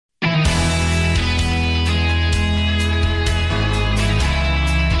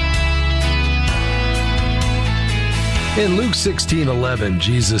In Luke 16:11,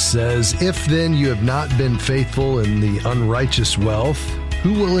 Jesus says, "If then you have not been faithful in the unrighteous wealth,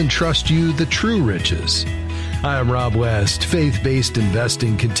 who will entrust you the true riches?" Hi, I'm Rob West. Faith-based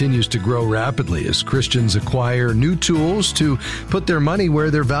investing continues to grow rapidly as Christians acquire new tools to put their money where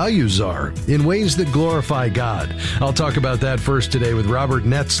their values are in ways that glorify God. I'll talk about that first today with Robert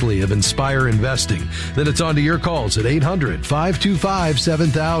Netzly of Inspire Investing. Then it's on to your calls at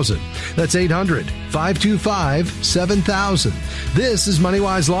 800-525-7000. That's 800-525-7000. This is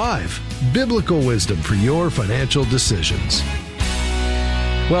MoneyWise Live, biblical wisdom for your financial decisions.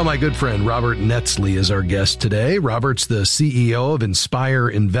 Well, my good friend Robert Netzly is our guest today. Robert's the CEO of Inspire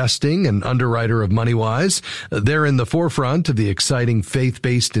Investing and underwriter of MoneyWise. They're in the forefront of the exciting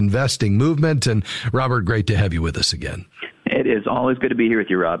faith-based investing movement. And Robert, great to have you with us again. It is always good to be here with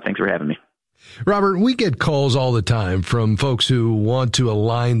you, Rob. Thanks for having me. Robert, we get calls all the time from folks who want to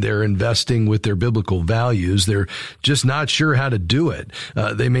align their investing with their biblical values. They're just not sure how to do it.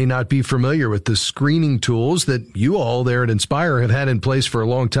 They may not be familiar with the screening tools that you all there at Inspire have had in place for a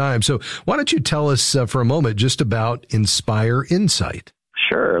long time. So why don't you tell us for a moment just about Inspire Insight?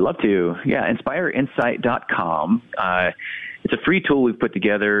 Sure, love to. Yeah, inspireinsight.com. It's a free tool we've put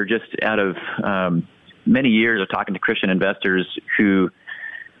together just out of many years of talking to Christian investors who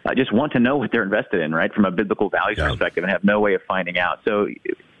just want to know what they're invested in, right, from a biblical values perspective and have no way of finding out. So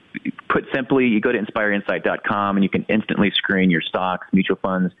put simply, you go to inspireinsight.com and you can instantly screen your stocks, mutual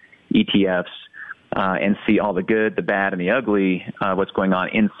funds, ETFs, and see all the good, the bad, and the ugly, what's going on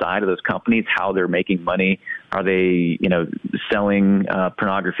inside of those companies, how they're making money. Are they, selling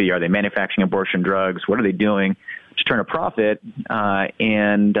pornography? Are they manufacturing abortion drugs? What are they doing to turn a profit?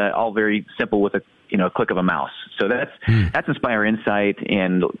 And all very simple with a click of a mouse. So that's Inspire Insight,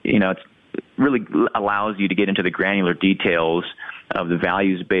 and it really allows you to get into the granular details of the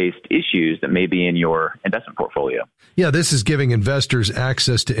values-based issues that may be in your investment portfolio. Yeah, this is giving investors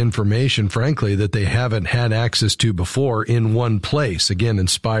access to information, frankly, that they haven't had access to before in one place. Again,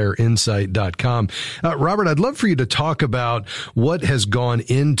 inspireinsight.com. Robert, I'd love for you to talk about what has gone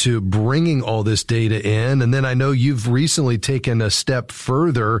into bringing all this data in. And then I know you've recently taken a step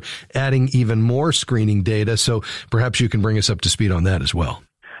further, adding even more screening data. So perhaps you can bring us up to speed on that as well.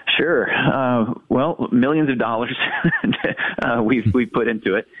 Sure. Well, millions of dollars we've put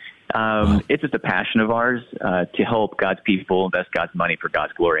into it. It's just a passion of ours to help God's people invest God's money for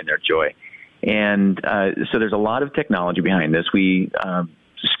God's glory and their joy. And so there's a lot of technology behind this. We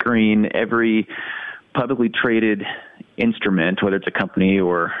screen every publicly traded instrument, whether it's a company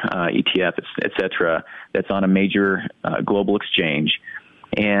or ETF, et cetera, that's on a major global exchange.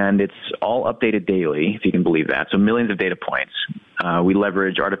 And it's all updated daily, if you can believe that. So millions of data points. We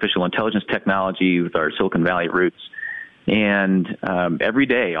leverage artificial intelligence technology with our Silicon Valley roots. And every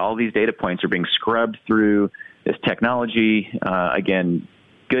day, all these data points are being scrubbed through this technology. Again,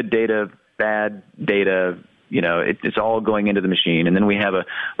 good data, bad data, it's all going into the machine. And then we have a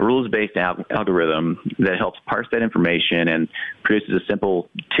rules-based algorithm that helps parse that information and produces a simple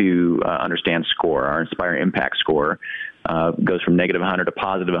to understand score. Our Inspire Impact Score goes from negative 100 to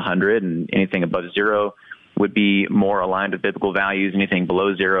positive 100, and anything above 0 would be more aligned with biblical values. Anything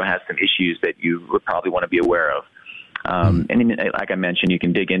below 0 has some issues that you would probably want to be aware of. And like I mentioned, you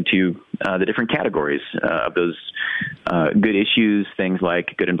can dig into the different categories of those good issues, things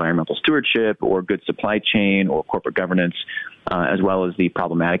like good environmental stewardship or good supply chain or corporate governance, as well as the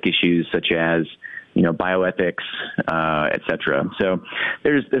problematic issues such as bioethics, et cetera. So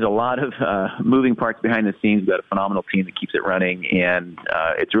there's a lot of moving parts behind the scenes. We've got a phenomenal team that keeps it running, and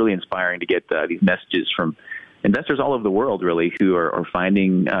it's really inspiring to get these messages from investors all over the world, really, who are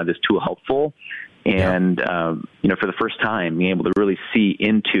finding this tool helpful. And, for the first time, being able to really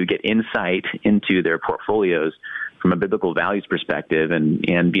get insight into their portfolios from a biblical values perspective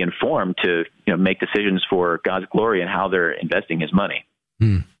and be informed to, make decisions for God's glory and how they're investing his money.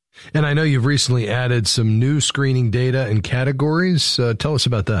 And I know you've recently added some new screening data and categories. Tell us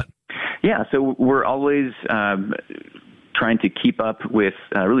about that. Yeah, so we're always trying to keep up with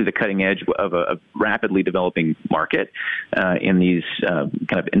really the cutting edge of a rapidly developing market in these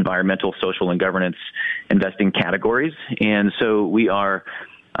kind of environmental, social, and governance investing categories. And so we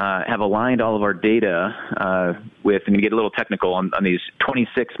have aligned all of our data with, I'm going to get a little technical, on these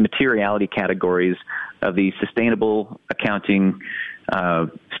 26 materiality categories of the Sustainable Accounting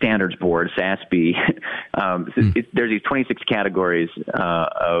Standards Board, SASB. There's these 26 categories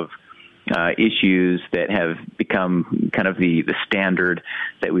of issues that have become kind of the standard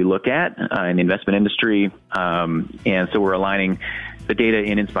that we look at in the investment industry. And so we're aligning the data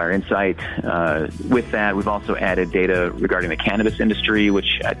in Inspire Insight. With that, we've also added data regarding the cannabis industry,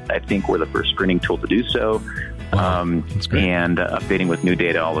 which I think we're the first screening tool to do so. That's great. And updating with new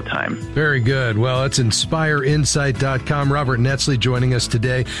data all the time. Very good. Well, that's inspireinsight.com. Robert Netzly joining us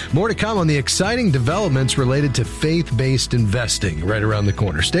today. More to come on the exciting developments related to faith-based investing right around the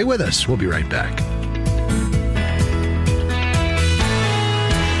corner. Stay with us. We'll be right back.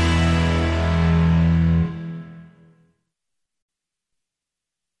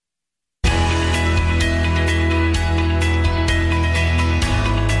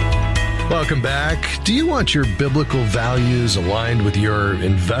 Welcome back. Do you want your biblical values aligned with your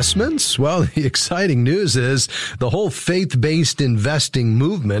investments? Well, the exciting news is the whole faith-based investing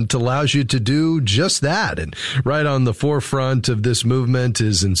movement allows you to do just that. And right on the forefront of this movement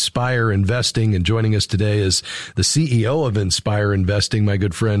is Inspire Investing. And joining us today is the CEO of Inspire Investing, my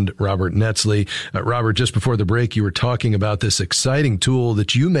good friend, Robert Netzly. Robert, just before the break, you were talking about this exciting tool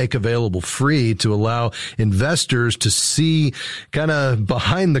that you make available free to allow investors to see kind of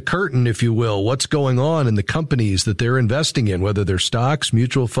behind the curtain, if you will, what's going on in the companies that they're investing in, whether they're stocks,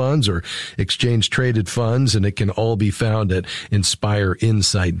 mutual funds, or exchange-traded funds, and it can all be found at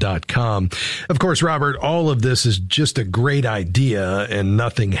inspireinsight.com. Of course, Robert, all of this is just a great idea, and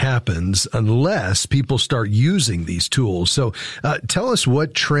nothing happens unless people start using these tools. So tell us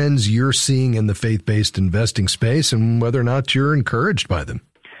what trends you're seeing in the faith-based investing space and whether or not you're encouraged by them.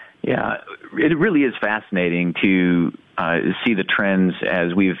 Yeah, it really is fascinating to see the trends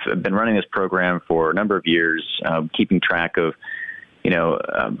as we've been running this program for a number of years, keeping track of,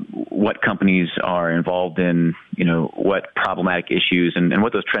 what companies are involved in, what problematic issues and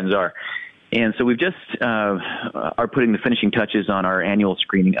what those trends are. And so we've just are putting the finishing touches on our annual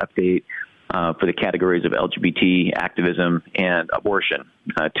screening update for the categories of LGBT activism and abortion,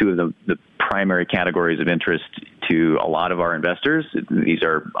 two of the primary categories of interest to a lot of our investors. These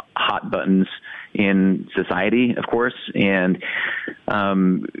are hot buttons in society, of course, and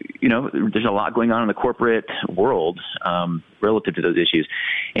there's a lot going on in the corporate world relative to those issues.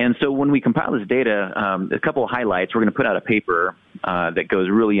 And so when we compile this data, a couple of highlights. We're going to put out a paper that goes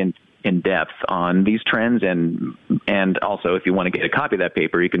really in depth on these trends, and also if you want to get a copy of that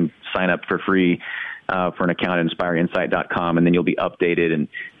paper, you can sign up for free for an account at inspireinsight.com, and then you'll be updated and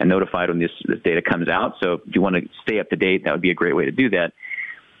notified when this data comes out. So if you want to stay up to date, that would be a great way to do that.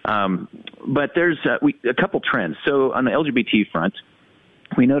 But there's a couple trends. So on the LGBT front,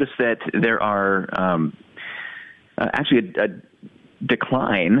 we noticed that there are actually a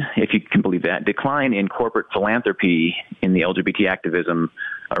decline, if you can believe that, decline in corporate philanthropy in the LGBT activism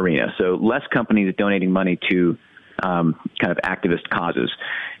arena. So less companies donating money to kind of activist causes.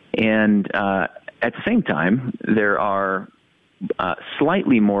 And at the same time, there are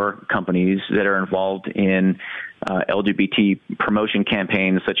slightly more companies that are involved in LGBT promotion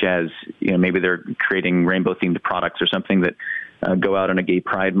campaigns, such as, maybe they're creating rainbow-themed products or something that go out on a Gay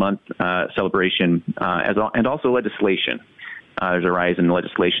Pride Month celebration, and also legislation. There's a rise in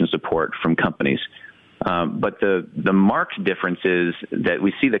legislation support from companies. But the marked difference is that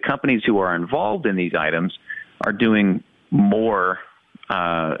we see the companies who are involved in these items are doing more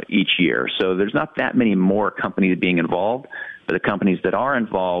each year. So there's not that many more companies being involved, but the companies that are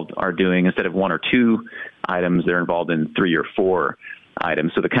involved are doing, instead of one or two items, they're involved in 3 or 4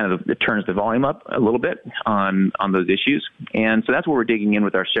 items. So it turns the volume up a little bit on those issues. And so that's where we're digging in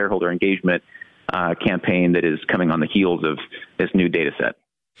with our shareholder engagement campaign that is coming on the heels of this new data set.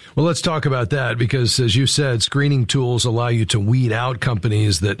 Well, let's talk about that because, as you said, screening tools allow you to weed out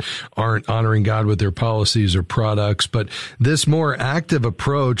companies that aren't honoring God with their policies or products. But this more active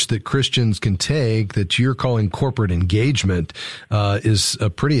approach that Christians can take that you're calling corporate engagement is a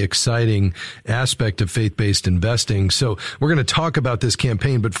pretty exciting aspect of faith-based investing. So we're going to talk about this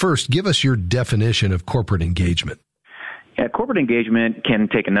campaign. But first, give us your definition of corporate engagement. Yeah, corporate engagement can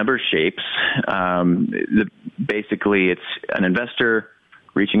take a number of shapes. Basically, it's an investor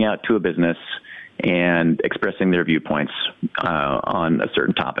reaching out to a business and expressing their viewpoints on a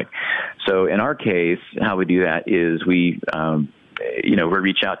certain topic. So in our case, how we do that is we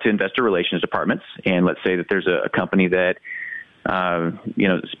reach out to investor relations departments, and let's say that there's a company that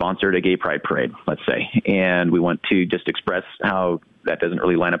sponsored a gay pride parade, let's say, and we want to just express how that doesn't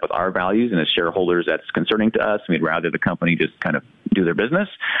really line up with our values, and as shareholders, that's concerning to us. We'd rather the company just kind of do their business,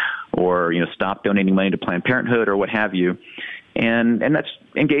 or stop donating money to Planned Parenthood or what have you. And that's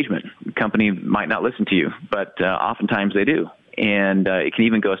engagement. The company might not listen to you, but oftentimes they do. And it can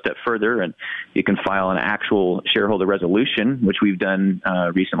even go a step further, and you can file an actual shareholder resolution, which we've done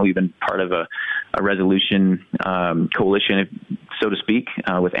recently. We've been part of a resolution coalition, so to speak,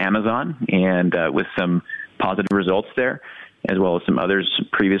 with Amazon, and with some positive results there, as well as some others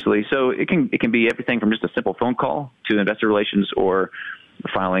previously. So it can be everything from just a simple phone call to investor relations, or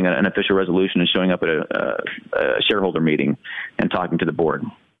filing an official resolution and showing up at a shareholder meeting and talking to the board.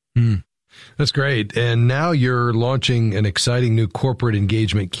 That's great. And now you're launching an exciting new corporate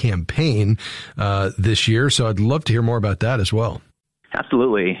engagement campaign this year. So I'd love to hear more about that as well.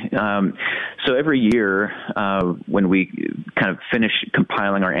 Absolutely. So every year, when we kind of finish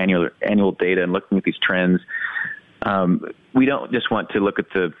compiling our annual data and looking at these trends, we don't just want to look at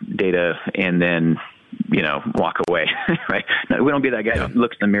the data and then, walk away, right? No, we don't be that guy who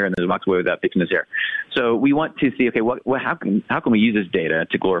looks in the mirror and then walks away without fixing his hair. So we want to see, okay, how can we use this data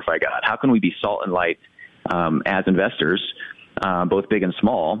to glorify God? How can we be salt and light as investors, both big and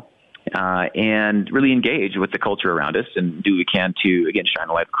small, and really engage with the culture around us and do what we can to, again, shine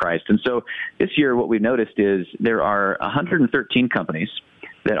the light of Christ. And so this year, what we've noticed is there are 113 companies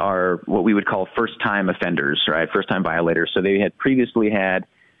that are what we would call first-time offenders, right? First-time violators. So they had previously had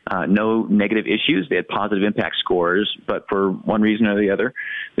no negative issues. They had positive impact scores, but for one reason or the other,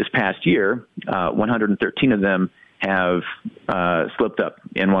 this past year, 113 of them have slipped up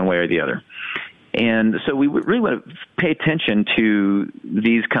in one way or the other. And so we really want to pay attention to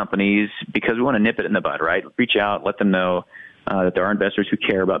these companies because we want to nip it in the bud, right? Reach out, let them know that there are investors who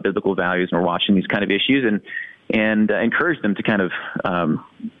care about biblical values and are watching these kind of issues, and encourage them to kind of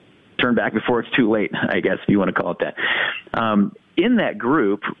turn back before it's too late, I guess, if you want to call it that. In that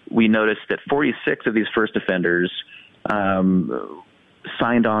group, we noticed that 46 of these first offenders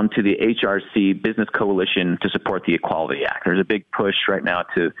signed on to the HRC Business Coalition to support the Equality Act. There's a big push right now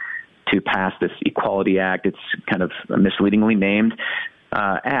to pass this Equality Act. It's kind of a misleadingly named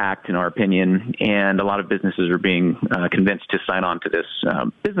act, in our opinion, and a lot of businesses are being convinced to sign on to this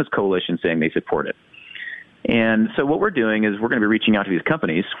business coalition saying they support it. And so what we're doing is we're going to be reaching out to these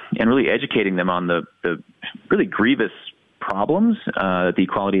companies and really educating them on the really grievous problems that the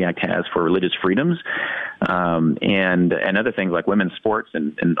Equality Act has for religious freedoms and other things like women's sports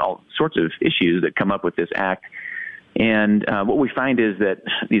and all sorts of issues that come up with this act. And what we find is that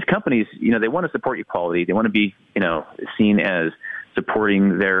these companies, they want to support equality. They want to be, seen as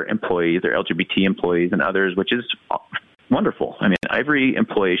supporting their employees, their LGBT employees and others, which is wonderful. I mean, every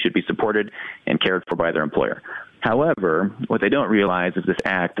employee should be supported and cared for by their employer. However, what they don't realize is this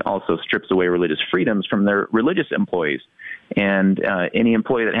act also strips away religious freedoms from their religious employees. And any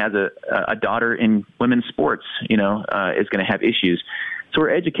employee that has a daughter in women's sports, is going to have issues. So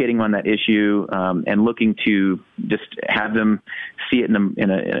we're educating on that issue and looking to just have them see it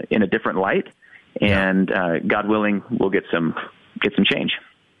in a different light. And God willing, we'll get some change.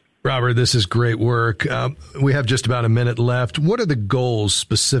 Robert, this is great work. We have just about a minute left. What are the goals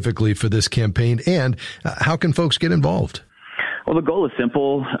specifically for this campaign, and how can folks get involved? Well, the goal is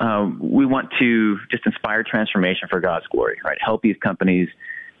simple. We want to just inspire transformation for God's glory, right? Help these companies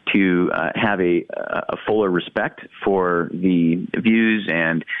to have a fuller respect for the views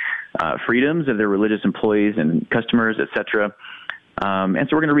and freedoms of their religious employees and customers, et cetera. And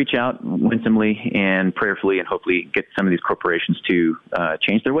so we're going to reach out winsomely and prayerfully and hopefully get some of these corporations to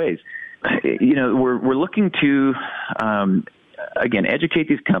change their ways. We're looking to, again, educate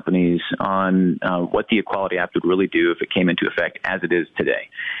these companies on what the Equality Act would really do if it came into effect as it is today.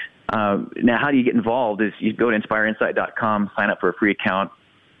 Now, how do you get involved is you go to inspireinsight.com, sign up for a free account,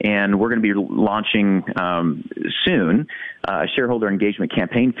 and we're going to be launching soon a shareholder engagement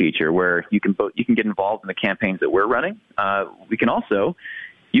campaign feature where you can get involved in the campaigns that we're running.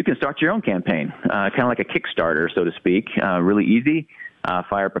 You can start your own campaign, kind of like a Kickstarter, so to speak, really easy.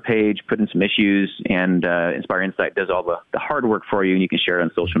 Fire up a page, put in some issues, and Inspire Insight does all the hard work for you, and you can share it on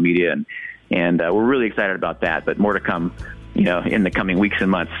social media. And we're really excited about that, but more to come, in the coming weeks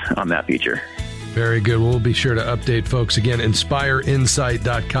and months on that feature. Very good. We'll be sure to update folks. Again,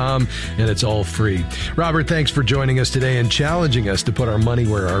 inspireinsight.com, and it's all free. Robert, thanks for joining us today and challenging us to put our money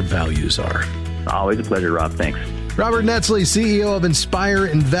where our values are. Always a pleasure, Rob. Thanks. Robert Netzly, CEO of Inspire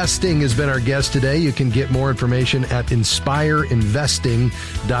Investing, has been our guest today. You can get more information at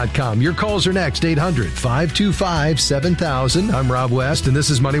inspireinvesting.com. Your calls are next, 800-525-7000. I'm Rob West, and this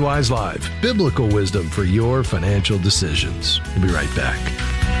is MoneyWise Live, biblical wisdom for your financial decisions. We'll be right back.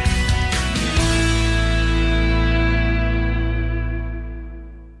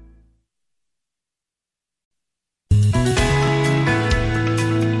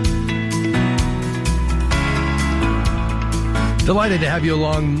 Delighted to have you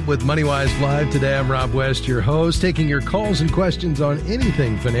along with MoneyWise Live today. I'm Rob West, your host, taking your calls and questions on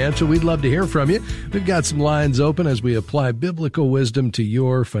anything financial. We'd love to hear from you. We've got some lines open as we apply biblical wisdom to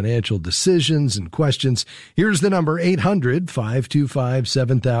your financial decisions and questions. Here's the number,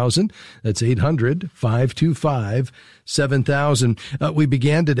 800-525-7000. That's 800-525-7000. 7000. We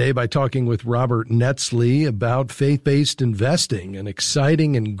began today by talking with Robert Netzly about faith-based investing, an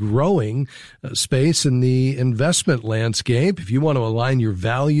exciting and growing space in the investment landscape. If you want to align your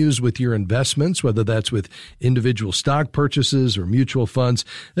values with your investments, whether that's with individual stock purchases or mutual funds,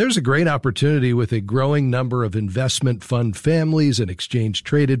 there's a great opportunity with a growing number of investment fund families and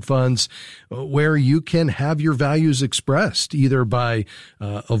exchange-traded funds where you can have your values expressed either by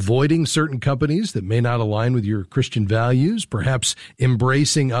avoiding certain companies that may not align with your Christian values, perhaps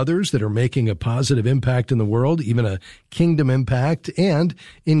embracing others that are making a positive impact in the world, even a kingdom impact, and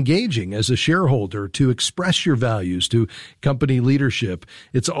engaging as a shareholder to express your values to company leadership.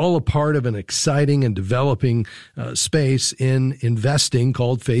 It's all a part of an exciting and developing space in investing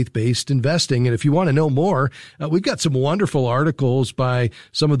called faith-based investing. And if you want to know more, we've got some wonderful articles by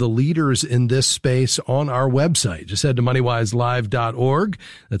some of the leaders in this space on our website. Just head to MoneyWiseLive.org.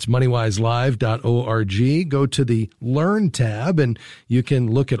 That's MoneyWiseLive.org. Go to the Learn tab, and you can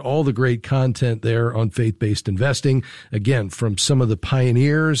look at all the great content there on faith-based investing. Again, from some of the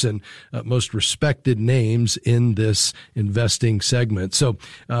pioneers and most respected names in this investing segment. So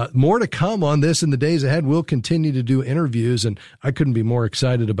more to come on this in the days ahead. We'll continue to do interviews, and I couldn't be more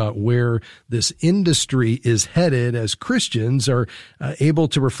excited about where this industry is headed as Christians are able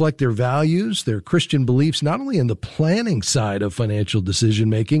to reflect their values, their Christian beliefs, not only in the planning side of financial decision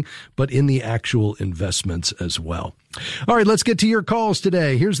making, but in the actual investments as well. All right, let's get to your calls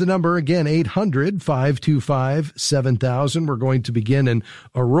today. Here's the number again, 800-525-7000. We're going to begin in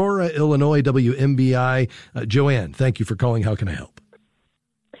Aurora, Illinois, WMBI. Joanne, thank you for calling. How can I help?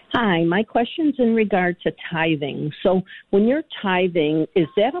 Hi, my question's in regard to tithing. So when you're tithing, is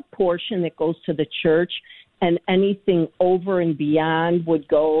that a portion that goes to the church and anything over and beyond would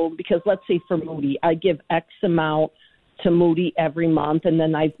go? Because let's say for Moody, I give X amount to Moody every month, and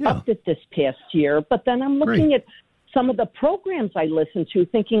then I've upped it this past year. But then I'm looking at some of the programs I listen to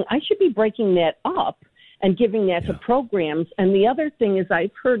thinking I should be breaking that up and giving that to programs. And the other thing is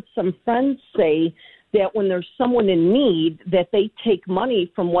I've heard some friends say that when there's someone in need, that they take money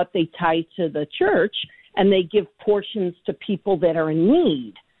from what they tithe to the church and they give portions to people that are in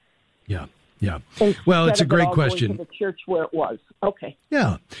need. Yeah. Well, it's a great question. To the church where it was. Okay.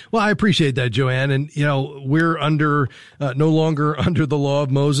 Yeah. Well, I appreciate that, Joanne. And, we're no longer under the law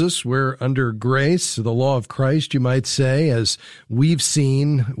of Moses. We're under grace, the law of Christ, you might say, as we've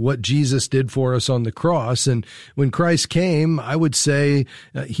seen what Jesus did for us on the cross. And when Christ came, I would say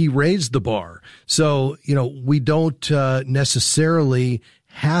he raised the bar. So, we don't necessarily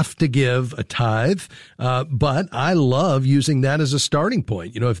have to give a tithe, but I love using that as a starting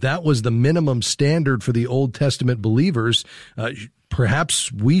point. If that was the minimum standard for the Old Testament believers,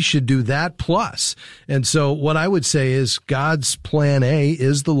 perhaps we should do that plus. And so what I would say is God's plan A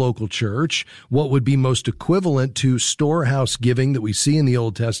is the local church. What would be most equivalent to storehouse giving that we see in the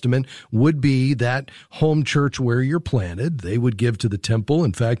Old Testament would be that home church where you're planted. They would give to the temple.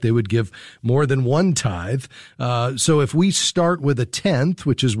 In fact, they would give more than one tithe. So if we start with a tenth,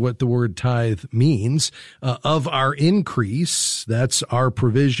 which is what the word tithe means, of our increase, that's our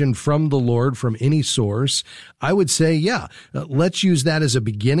provision from the Lord from any source, I would say, let's use that as a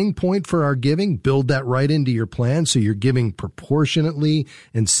beginning point for our giving. Build that right into your plan so you're giving proportionately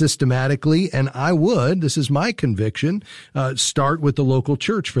and systematically. And this is my conviction, start with the local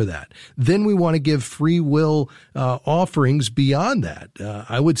church for that. Then we want to give free will offerings beyond that.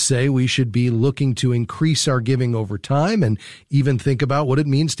 I would say we should be looking to increase our giving over time and even think about what it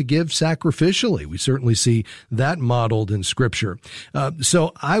means to give sacrificially. We certainly see that modeled in Scripture.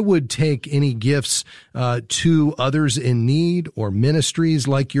 So I would take any gifts to others in need or ministries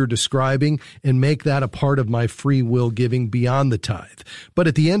like you're describing and make that a part of my free will giving beyond the tithe. But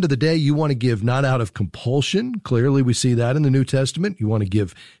at the end of the day, you want to give not out of compulsion. Clearly, we see that in the New Testament. You want to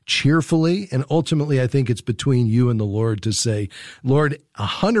give cheerfully. And ultimately, I think it's between you and the Lord to say, Lord,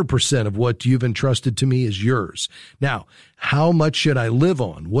 100% of what you've entrusted to me is yours. Now, how much should I live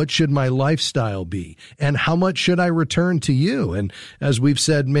on? What should my lifestyle be? And how much should I return to you? And as we've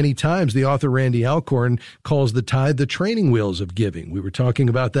said many times, the author Randy Alcorn calls the tithe the training wheels of giving. We were talking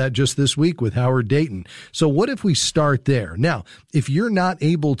about that just this week with Howard Dayton. So what if we start there? Now, if you're not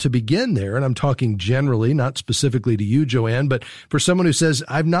able to begin there, and I'm talking generally, not specifically to you, Joanne, but for someone who says,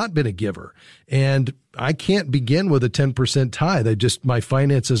 I've not been a giver and I can't begin with a 10% tithe. My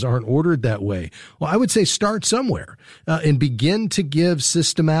finances aren't ordered that way. Well, I would say start somewhere and begin to give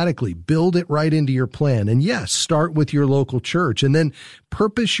systematically. Build it right into your plan. And yes, start with your local church and then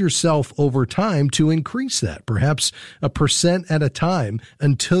purpose yourself over time to increase that, perhaps 1% at a time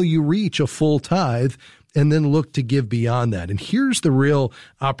until you reach a full tithe and then look to give beyond that. And here's the real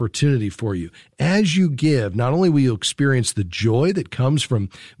opportunity for you. As you give, not only will you experience the joy that comes from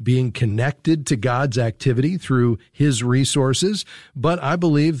being connected to God's activity through his resources, but I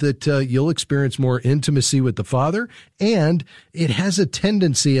believe that you'll experience more intimacy with the Father, and it has a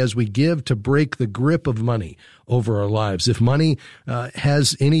tendency as we give to break the grip of money over our lives. If money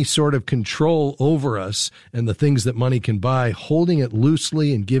has any sort of control over us and the things that money can buy, holding it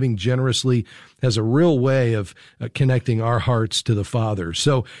loosely and giving generously has a real way of connecting our hearts to the Father.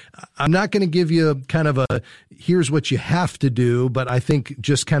 So I'm not going to give you kind of a, here's what you have to do, but I think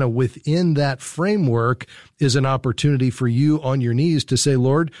just kind of within that framework is an opportunity for you on your knees to say,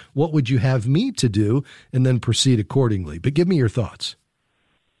 Lord, what would you have me to do? And then proceed accordingly. But give me your thoughts.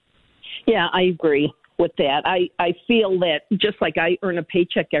 Yeah, I agree with that. I feel that just like I earn a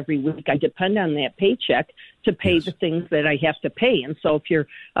paycheck every week, I depend on that paycheck to pay the things that I have to pay. And so if your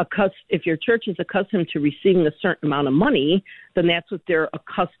church is accustomed to receiving a certain amount of money, then that's what they're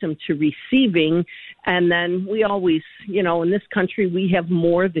accustomed to receiving. And then we always, in this country, we have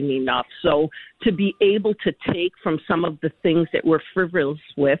more than enough. So to be able to take from some of the things that we're frivolous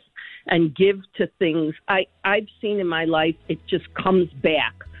with and give to things I've seen in my life, it just comes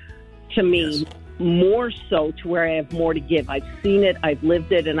back to me more so to where I have more to give. I've seen it, I've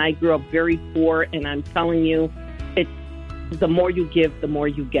lived it, and I grew up very poor, and I'm telling you, the more you give, the more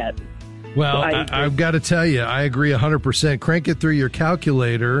you get. Well, So I've got to tell you, I agree 100%. Crank it through your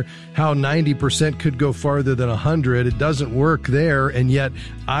calculator, how 90% could go farther than 100. It doesn't work there, and yet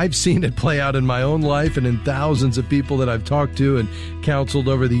I've seen it play out in my own life and in thousands of people that I've talked to and counseled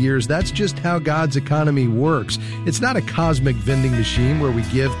over the years. That's just how God's economy works. It's not a cosmic vending machine where we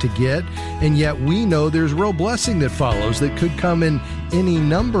give to get, and yet we know there's real blessing that follows that could come in any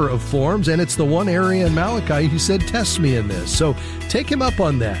number of forms, and it's the one area in Malachi he said, test me in this. So take him up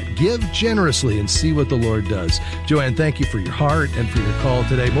on that. Give generously and see what the Lord does. Joanne, thank you for your heart and for your call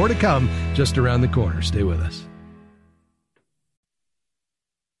today. More to come just around the corner. Stay with us.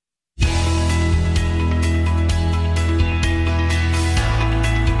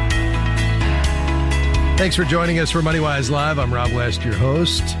 Thanks for joining us for MoneyWise Live. I'm Rob West, your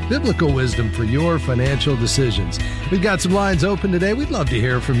host. Biblical wisdom for your financial decisions. We've got some lines open today. We'd love to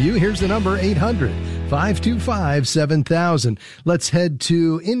hear from you. Here's the number, 800-525-7000. Let's head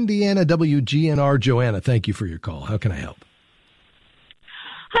to Indiana WGNR. Joanna, thank you for your call. How can I help?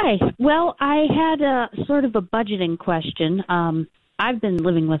 Hi. Well, I had a sort of a budgeting question. I've been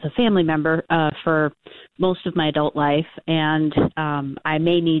living with a family member for most of my adult life, and I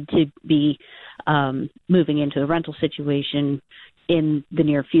may need to be moving into a rental situation in the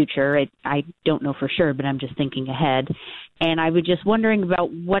near future. I don't know for sure, but I'm just thinking ahead. And I was just wondering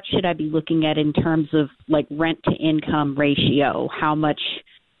about what should I be looking at in terms of like rent to income ratio? How much,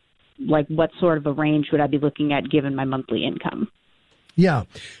 like what sort of a range would I be looking at given my monthly income? Yeah.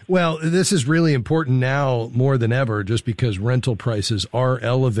 Well, this is really important now more than ever, just because rental prices are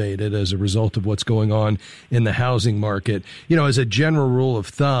elevated as a result of what's going on in the housing market. As a general rule of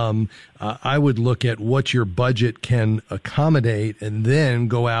thumb, I would look at what your budget can accommodate and then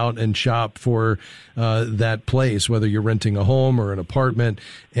go out and shop for that place, whether you're renting a home or an apartment,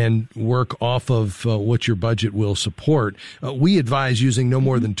 and work off of what your budget will support. We advise using no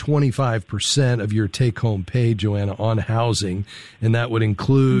more than 25% of your take-home pay, Joanna, on housing, and that would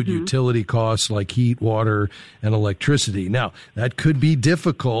include utility costs like heat, water, and electricity. Now, that could be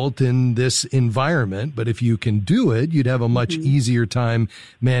difficult in this environment, but if you can do it, you'd have a much easier time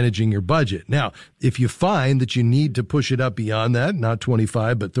managing your budget. Now, if you find that you need to push it up beyond that, not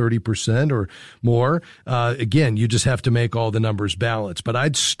 25, but 30% or more, again, you just have to make all the numbers balance. But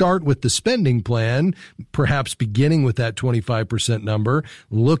I'd start with the spending plan, perhaps beginning with that 25% number,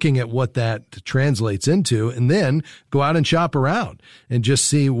 looking at what that translates into, and then go out and shop around and just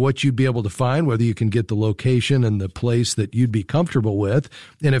see what you'd be able to find, whether you can get the location and the place that you'd be comfortable with.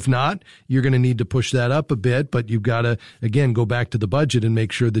 And if not, you're going to need to push that up a bit, but you've got to, again, go back to the budget and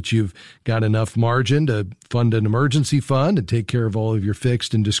make sure that you've got enough margin to fund an emergency fund and take care of all of your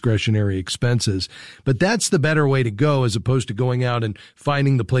fixed and discretionary expenses. But that's the better way to go, as opposed to going out and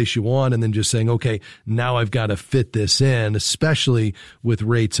finding the place you want and then just saying, okay, now I've got to fit this in, especially with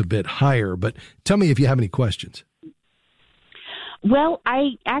rates a bit higher. But tell me if you have any questions. Well,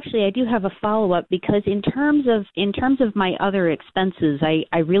 I do have a follow-up, because in terms of my other expenses,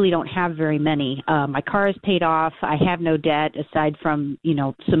 I really don't have very many. My car is paid off. I have no debt aside from,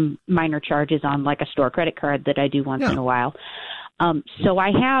 some minor charges on like a store credit card that I do once in a while. So I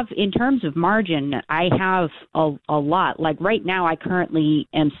have, in terms of margin, I have a lot. Like right now, I currently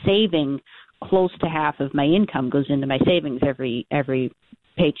am saving close to half of my income goes into my savings every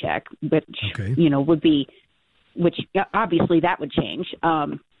paycheck, which, would be, which obviously that would change.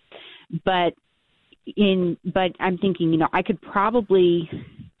 But I'm thinking, I could probably,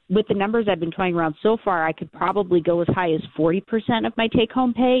 with the numbers I've been toying around so far, I could probably go as high as 40% of my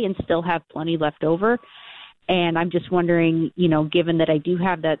take-home pay and still have plenty left over. And I'm just wondering, given that I do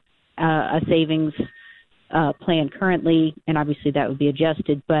have that a savings plan currently, and obviously that would be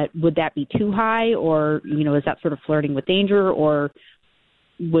adjusted, but would that be too high, or, is that sort of flirting with danger, or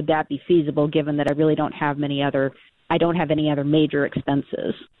would that be feasible given that I really don't have any other major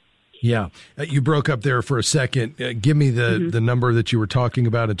expenses? Yeah. You broke up there for a second. Give me the number that you were talking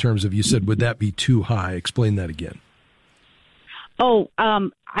about in terms of, you said, would that be too high? Explain that again.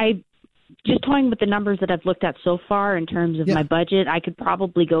 I just toying with the numbers that I've looked at so far in terms of my budget, I could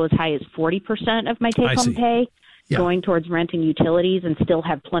probably go as high as 40% of my take-home pay going towards rent and utilities and still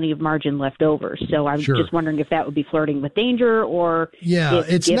have plenty of margin left over. So I'm just wondering if that would be flirting with danger, or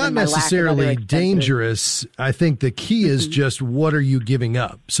it's not necessarily dangerous. I think the key is just, what are you giving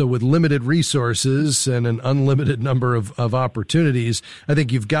up? So with limited resources and an unlimited number of opportunities, I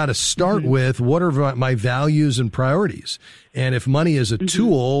think you've got to start with, what are my values and priorities? And if money is a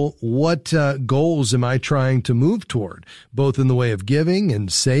tool, what goals am I trying to move toward, both in the way of giving and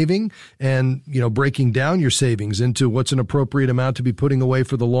saving, and, breaking down your savings into what's an appropriate amount to be putting away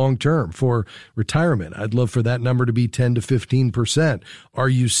for the long term, for retirement. I'd love for that number to be 10 to 15%. Are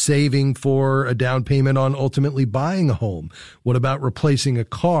you saving for a down payment on ultimately buying a home? What about replacing a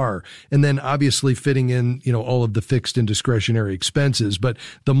car? And then obviously fitting in, all of the fixed and discretionary expenses. But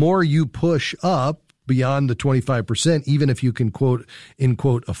the more you push up beyond the 25%, even if you can quote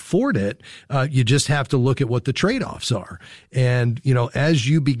afford it, you just have to look at what the trade-offs are. And, as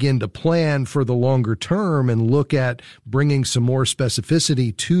you begin to plan for the longer term and look at bringing some more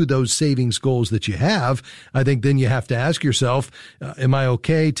specificity to those savings goals that you have, I think then you have to ask yourself, am I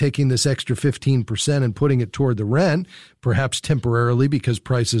okay taking this extra 15% and putting it toward the rent, perhaps temporarily because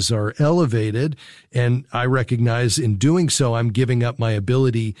prices are elevated? And I recognize in doing so, I'm giving up my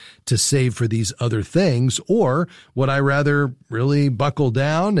ability to save for these other things. Or would I rather really buckle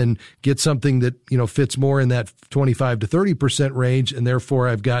down and get something that, fits more in that 25 to 30% range? And therefore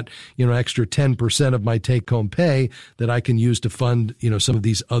I've got, extra 10% of my take home pay that I can use to fund, some of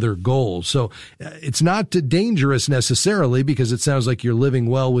these other goals. So it's not dangerous necessarily, because it sounds like you're living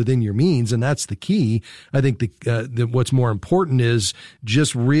well within your means. And that's the key. I think what's more important is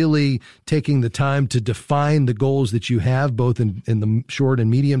just really taking the time to define the goals that you have, both in the short and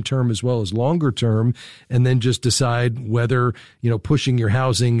medium term as well as longer term, and then just decide whether, pushing your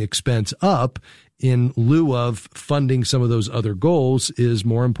housing expense up in lieu of funding some of those other goals is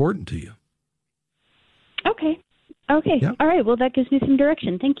more important to you. Okay. Yeah. All right. Well, that gives me some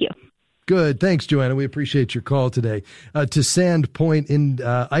direction. Thank you. Good. Thanks, Joanna. We appreciate your call today. To Sand Point in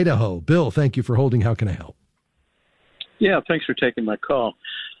Idaho. Bill, thank you for holding. How can I help? Yeah, thanks for taking my call.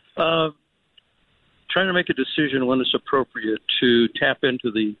 Trying to make a decision when it's appropriate to tap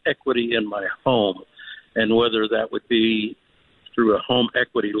into the equity in my home, and whether that would be through a home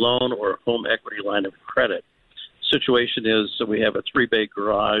equity loan or a home equity line of credit. Situation is that we have a 3-bay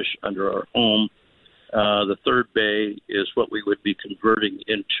garage under our home. The third bay is what we would be converting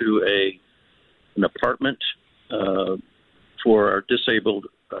into an apartment for our disabled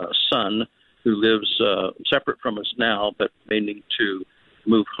son, who lives separate from us now, but may need to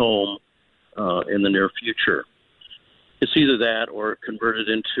move home in the near future. It's either that or convert it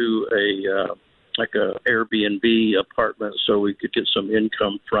into a Airbnb apartment, so we could get some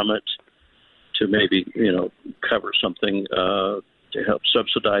income from it to maybe cover something to help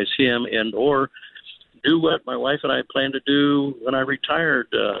subsidize him, and or do what my wife and I planned to do when I retired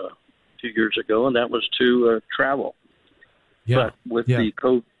 2 years ago, and that was to travel. Yeah. But with the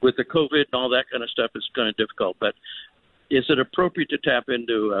COVID and all that kind of stuff, it's kind of difficult. But is it appropriate to tap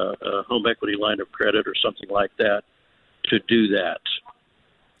into a home equity line of credit or something like that to do that?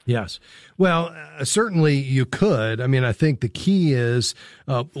 Yes. Well, certainly you could. I mean, I think the key is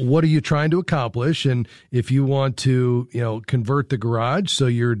what are you trying to accomplish? And if you want to, convert the garage so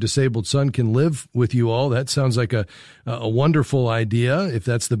your disabled son can live with you all, that sounds like a wonderful idea, if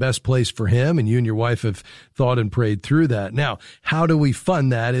that's the best place for him and you and your wife have thought and prayed through that. Now, how do we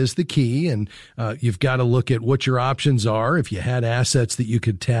fund that is the key. And you've got to look at what your options are. If you had assets that you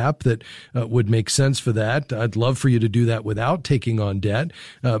could tap that would make sense for that, I'd love for you to do that without taking on debt.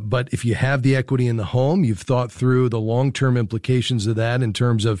 But if you have the equity in the home, you've thought through the long-term implications of that in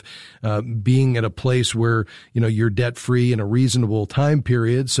terms of being at a place where, you're debt-free in a reasonable time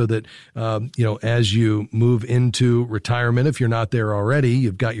period so that, as you move into retirement, if you're not there already,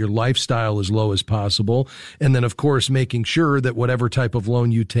 you've got your lifestyle as low as possible. And then, of course, making sure that whatever type of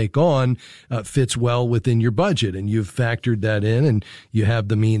loan you take on fits well within your budget. And you've factored that in and you have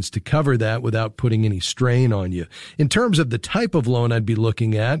the means to cover that without putting any strain on you. In terms of the type of loan I'd be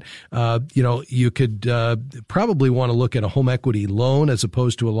looking at, you could probably want to look at a home equity loan as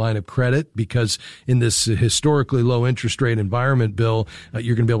opposed to a line of credit, because in this historically low interest rate environment, Bill,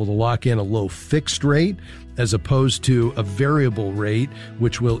 you're going to be able to lock in a low fixed rate as opposed to a variable rate,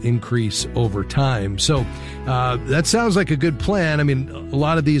 which will increase over time. So that sounds like a good plan. I mean, a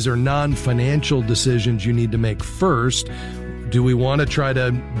lot of these are non-financial decisions you need to make first. Do we want to try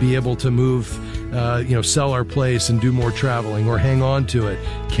to be able to move, sell our place and do more traveling or hang on to it?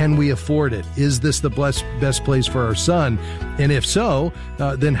 Can we afford it? Is this the best place for our son? And if so,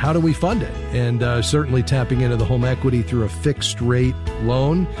 then how do we fund it? And certainly tapping into the home equity through a fixed rate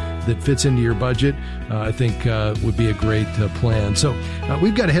loan that fits into your budget, I think would be a great plan. So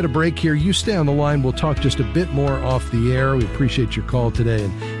we've got to hit a break here. You stay on the line. We'll talk just a bit more off the air. We appreciate your call today,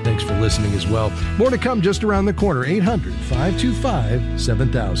 and thanks for listening as well. More to come just around the corner.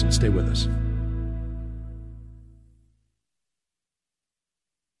 800-525-7000. Stay with us.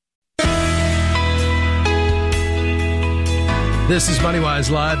 This is MoneyWise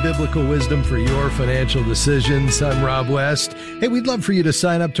Live, biblical wisdom for your financial decisions. I'm Rob West. Hey, we'd love for you to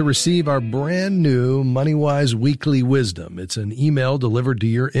sign up to receive our brand new MoneyWise Weekly Wisdom. It's an email delivered to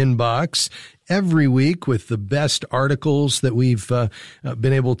your inbox every week with the best articles that we've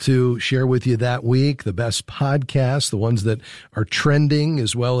been able to share with you that week, the best podcasts, the ones that are trending,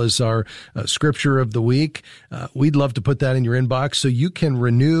 as well as our scripture of the week. We'd love to put that in your inbox so you can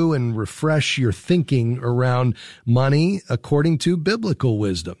renew and refresh your thinking around money according to biblical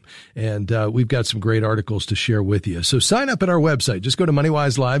wisdom. And we've got some great articles to share with you. So sign up at our website. Just go to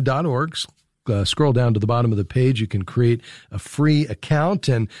moneywiselive.org. Scroll down to the bottom of the page. You can create a free account,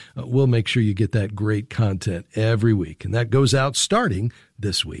 and we'll make sure you get that great content every week. And that goes out starting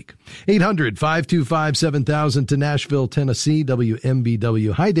this week. 800-525-7000 to Nashville, Tennessee,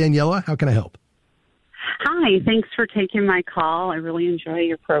 WMBW. Hi, Daniela. How can I help? Hi. Thanks for taking my call. I really enjoy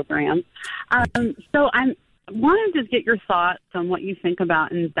your program. So I wanted to get your thoughts on what you think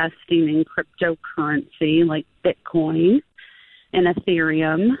about investing in cryptocurrency like Bitcoin and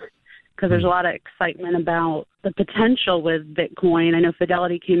Ethereum, because there's a lot of excitement about the potential with Bitcoin. I know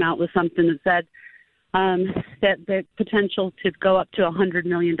Fidelity came out with something that said that the potential to go up to $100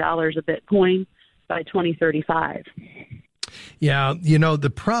 million of Bitcoin by 2035. Yeah,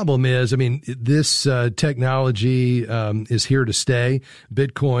 the problem is, this technology is here to stay.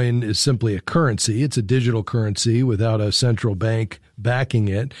 Bitcoin is simply a currency. It's a digital currency without a central bank backing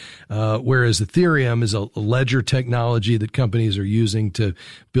it, whereas Ethereum is a ledger technology that companies are using to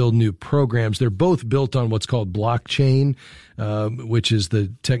build new programs. They're both built on what's called blockchain, which is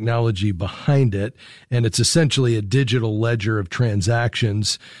the technology behind it. And it's essentially a digital ledger of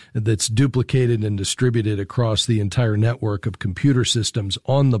transactions that's duplicated and distributed across the entire network of computer systems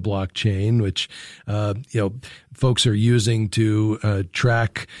on the blockchain, which, folks are using to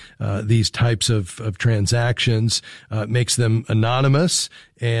track these types of transactions. Makes them anonymous,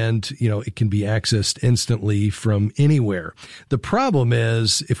 and it can be accessed instantly from anywhere. The problem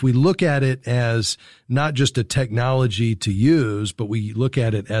is, if we look at it as not just a technology to use, but we look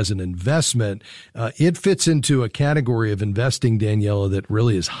at it as an investment, it fits into a category of investing, Daniela, that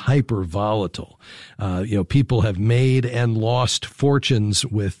really is hyper volatile. People have made and lost fortunes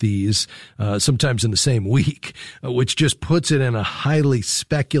with these, sometimes in the same week, which just puts it in a highly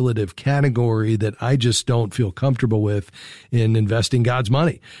speculative category that I just don't feel comfortable with in investing God's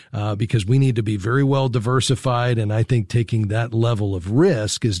money, because we need to be very well diversified. And I think taking that level of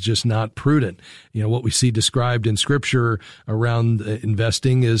risk is just not prudent. What we see described in scripture around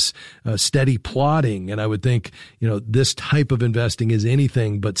investing is steady plodding. And I would think, this type of investing is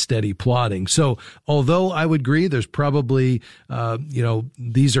anything but steady plodding. So although I would agree there's probably,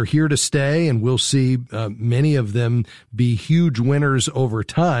 these are here to stay and we'll see many of them be huge winners over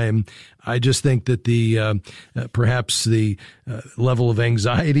time, I just think that perhaps the level of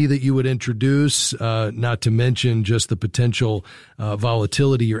anxiety that you would introduce, not to mention just the potential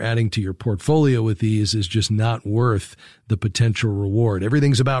volatility you're adding to your portfolio with these, is just not worth the potential reward.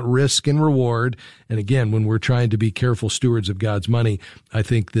 Everything's about risk and reward. And again, when we're trying to be careful stewards of God's money, I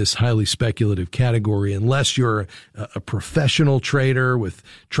think this highly speculative category, unless you're a professional trader with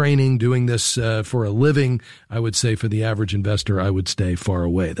training doing this for a living, I would say for the average investor, I would stay far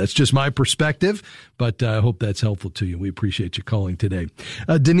away. That's just my perspective, but I hope that's helpful to you. We appreciate you calling today.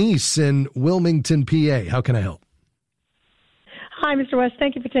 Denise in Wilmington, PA. How can I help? Hi, Mr. West.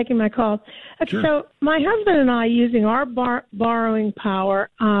 Thank you for taking my call. Okay, Sure. So my husband and I, using our borrowing power,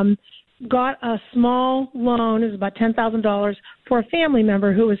 got a small loan. It was about $10,000 for a family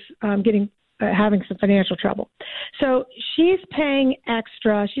member who was having some financial trouble. So she's paying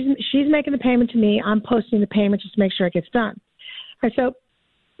extra. She's making the payment to me. I'm posting the payment just to make sure it gets done. All right, so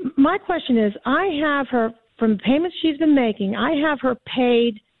my question is, I have her, from the payments she's been making, I have her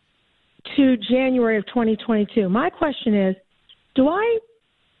paid to January of 2022. My question is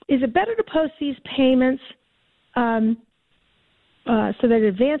it better to post these payments so that it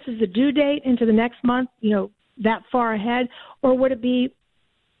advances the due date into the next month, that far ahead, or would it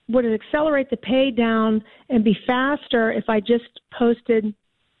accelerate the pay down and be faster if I just posted,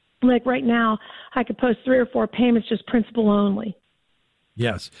 like right now, I could post 3 or 4 payments, just principal only?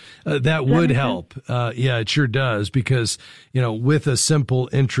 Yes, that would help. Yeah, it sure does, because, with a simple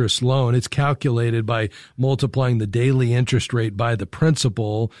interest loan, it's calculated by multiplying the daily interest rate by the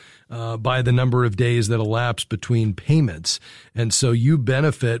principal, by the number of days that elapse between payments. And so you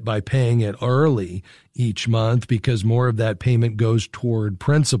benefit by paying it early each month because more of that payment goes toward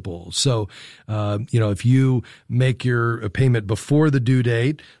principal. So, if you make your payment before the due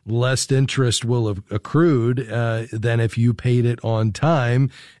date, less interest will have accrued than if you paid it on time.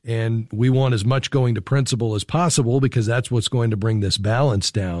 And we want as much going to principal as possible because that's what's going to bring this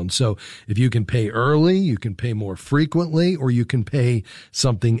balance down. So if you can pay early, you can pay more frequently, or you can pay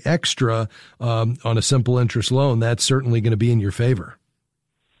something extra on a simple interest loan, that's certainly going to be in your favor.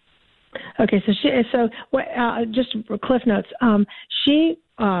 Okay, just Cliff Notes.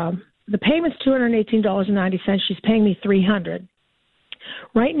 The payment's $218.90. She's paying me $300.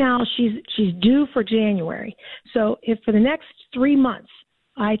 Right now, she's due for January. So if for the next 3 months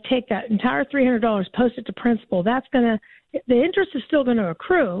I take that entire $300, post it to principal, the interest is still going to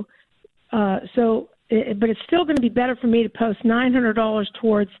accrue. But it's still going to be better for me to post $900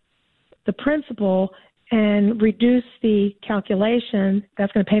 towards the principal and reduce the calculation.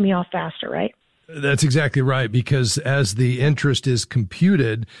 That's going to pay me off faster, right? That's exactly right, because as the interest is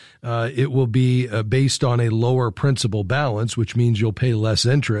computed, it will be based on a lower principal balance, which means you'll pay less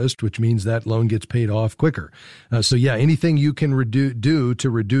interest, which means that loan gets paid off quicker. Anything you can do to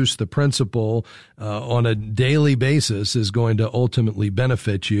reduce the principal on a daily basis is going to ultimately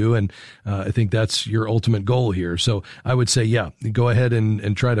benefit you, and I think that's your ultimate goal here. So I would say, go ahead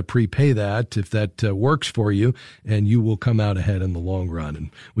and try to prepay that if that works for you, and you will come out ahead in the long run. And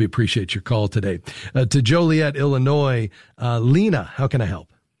we appreciate your call today. To Joliet, Illinois, Lena, how can I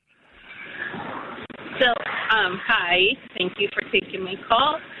help? So, hi. Thank you for taking my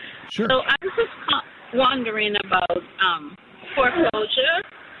call. Sure. So I'm just wondering about foreclosure.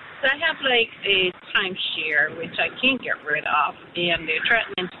 So I have like a timeshare, which I can't get rid of, and they're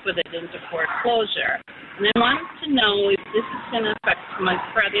threatening to put it into foreclosure. And I wanted to know if this is going to affect my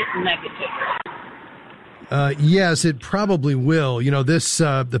credit negatively. Yes, it probably will.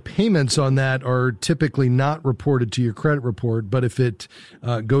 The payments on that are typically not reported to your credit report, but if it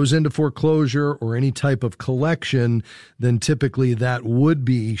goes into foreclosure or any type of collection, then typically that would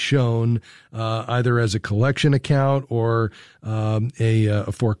be shown either as a collection account or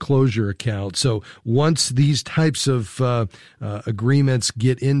a foreclosure account. So once these types of agreements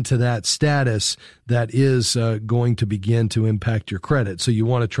get into that status, that is going to begin to impact your credit. So you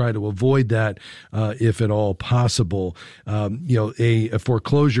want to try to avoid that if at all possible. A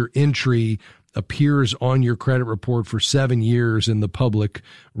foreclosure entry appears on your credit report for 7 years in the public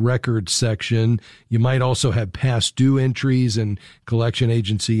records section. You might also have past due entries and collection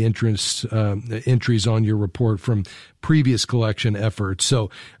agency entries on your report from previous collection efforts. So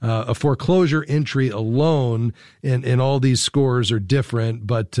a foreclosure entry alone, and all these scores are different,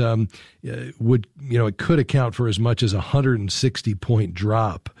 but it could account for as much as a 160-point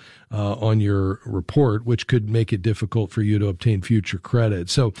drop on your report, which could make it difficult for you to obtain future credit.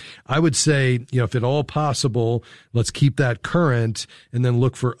 So I would say, if at all possible, let's keep that current and then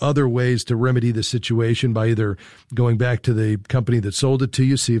look for other ways to remedy the situation by either going back to the company that sold it to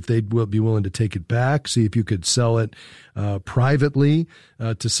you, see if they'd be willing to take it back, see if you could sell it privately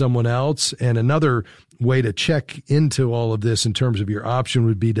to someone else. And another way to check into all of this in terms of your option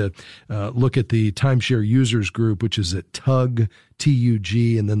would be to look at the timeshare users group, which is at TUG, TUG,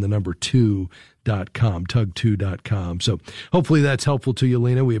 and then the number 2.com, tug2.com. So hopefully that's helpful to you,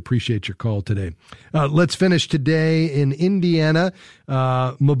 Lena. We appreciate your call today. Let's finish today in Indiana.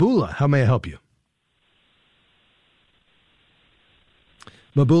 Mabula, how may I help you?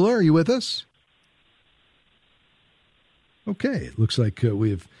 Mabula, are you with us? Okay, it looks like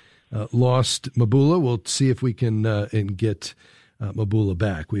we have lost Mabula. We'll see if we can get Mabula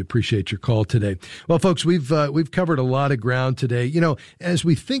back. We appreciate your call today. Well, folks, we've covered a lot of ground today. As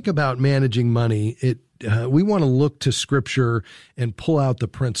we think about managing money, we want to look to Scripture and pull out the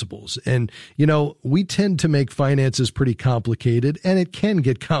principles. And, we tend to make finances pretty complicated, and it can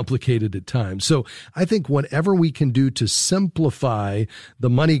get complicated at times. So I think whatever we can do to simplify the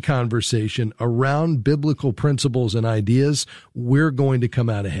money conversation around biblical principles and ideas, we're going to come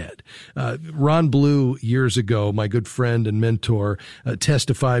out ahead. Ron Blue, years ago, my good friend and mentor,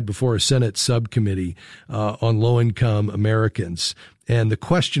 testified before a Senate subcommittee on low-income Americans. And the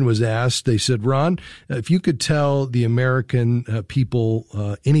question was asked, they said, Ron, if you could tell the American people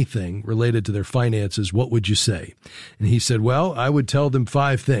anything related to their finances, what would you say? And he said, well, I would tell them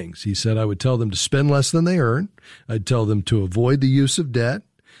 5 things. He said, I would tell them to spend less than they earn. I'd tell them to avoid the use of debt.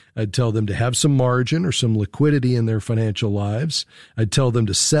 I'd tell them to have some margin or some liquidity in their financial lives. I'd tell them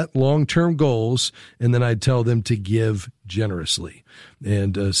to set long-term goals, and then I'd tell them to give generously.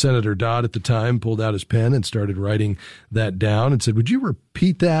 And Senator Dodd at the time pulled out his pen and started writing that down and said, would you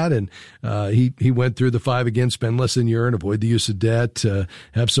repeat that? And he went through the 5 again: spend less than you earn, avoid the use of debt,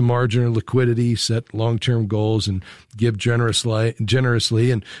 have some margin or liquidity, set long-term goals, and give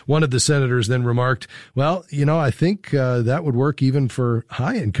generously. And one of the senators then remarked, well, I think that would work even for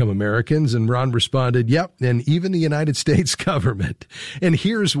high-income Americans. And Ron responded, yep, and even the United States government. And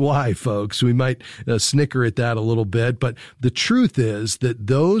here's why, folks. We might snicker at that a little bit, but the truth is that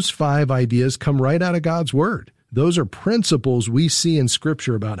those 5 ideas come right out of God's Word. Those are principles we see in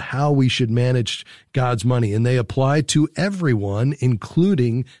Scripture about how we should manage God's money, and they apply to everyone,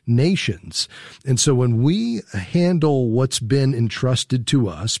 including nations. And so when we handle what's been entrusted to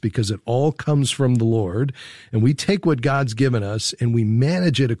us, because it all comes from the Lord, and we take what God's given us and we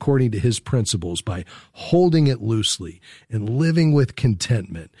manage it according to His principles by holding it loosely and living with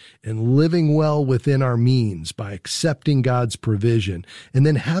contentment and living well within our means by accepting God's provision and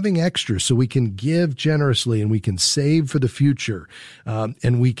then having extra so we can give generously and we can save for the future,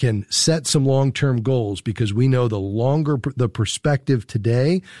 and we can set some long-term goals, because we know the longer the perspective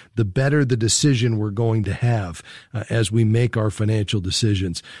today, the better the decision we're going to have as we make our financial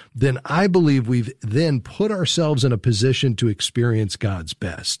decisions. Then I believe we've then put ourselves in a position to experience God's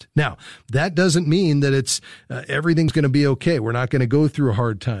best. Now, that doesn't mean that it's everything's going to be okay. We're not going to go through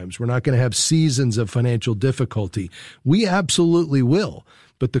hard times. We're not going to have seasons of financial difficulty. We absolutely will.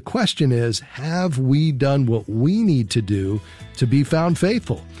 But the question is, have we done what we need to do to be found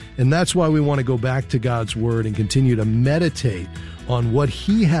faithful? And that's why we want to go back to God's Word and continue to meditate on what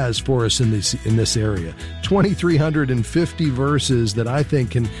He has for us in this area. 2,350 verses that I think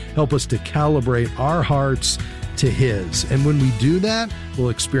can help us to calibrate our hearts to His. And when we do that, we'll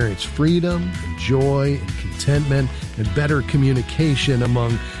experience freedom and joy and contentment and better communication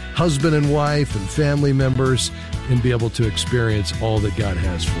among husband and wife and family members, and be able to experience all that God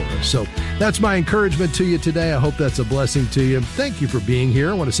has for us. So that's my encouragement to you today. I hope that's a blessing to you. Thank you for being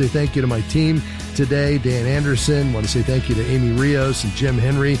here. I want to say thank you to my team today, Dan Anderson. I want to say thank you to Amy Rios and Jim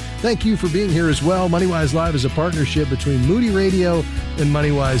Henry. Thank you for being here as well. MoneyWise Live is a partnership between Moody Radio and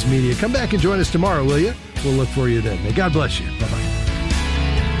MoneyWise Media. Come back and join us tomorrow, will you? We'll look for you then. May God bless you. Bye-bye.